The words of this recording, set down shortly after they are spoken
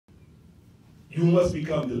you must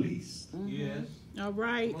become the least. Mm-hmm. Yes. All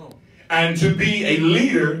right. And to be a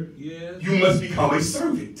leader, Yes. you must become a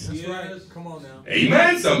servant. That's right. Come on now.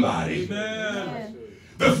 Amen, somebody. Amen.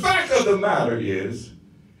 The fact of the matter is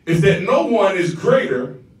that no one is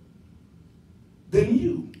greater than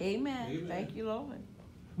you. Amen. Amen. Thank you, Lord.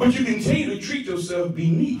 But you continue to treat yourself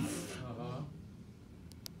beneath.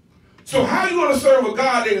 So how are you going to serve a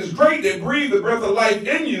God that is great, that breathes the breath of life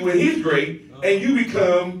in you, and he's great, and you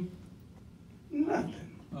become nothing?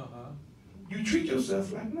 You treat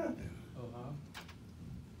yourself like nothing.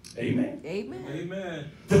 Amen. Amen.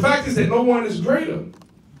 Amen. The fact is that no one is greater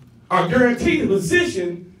or guaranteed a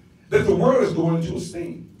position that the world is going to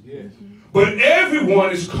esteem. Yes. But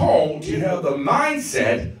everyone is called to have the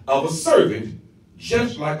mindset of a servant,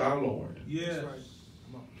 just like our Lord. Yes.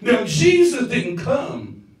 Now, Jesus didn't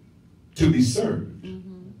come to be served,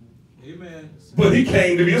 Amen. but he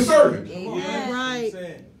came to be a servant. Amen.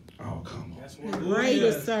 Right. Oh, come on. The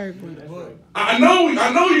greatest servant. I know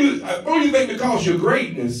you think because your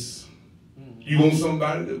greatness, you want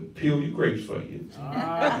somebody to peel your grapes for you.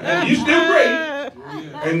 And you still great.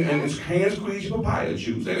 And it's hand squeeze your papaya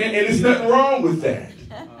juice. And there's nothing wrong with that.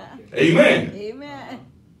 Amen. Amen.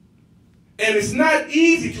 And it's not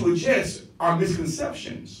easy to adjust our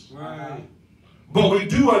misconceptions. Right. But we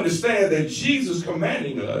do understand that Jesus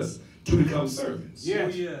commanding us to become servants.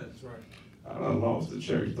 Yes. Yes. I done lost the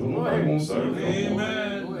church. Don't nobody want to serve.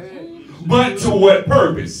 Amen. But to what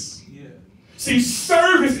purpose? Yeah. See,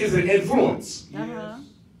 service is an influence. Uh-huh.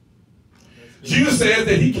 Jesus says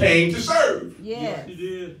that he came to serve. Yes. He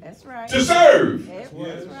did. That's right. To serve. That's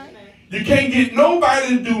right. You can't get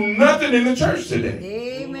nobody to do nothing in the church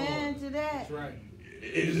today. Amen to that. That's right.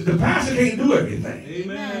 The pastor can't do everything.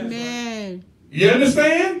 Amen. Amen. You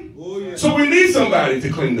understand? Oh, yeah. So we need somebody to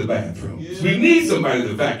clean the bathrooms. Yeah. We need somebody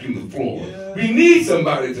to vacuum the floor. Yeah. We need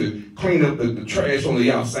somebody to clean up the trash on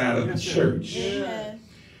the outside of the church. Yes.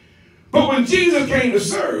 But when Jesus came to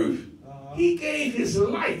serve, he gave his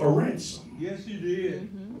life a ransom. Yes, he did.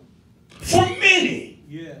 For many.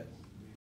 Yes.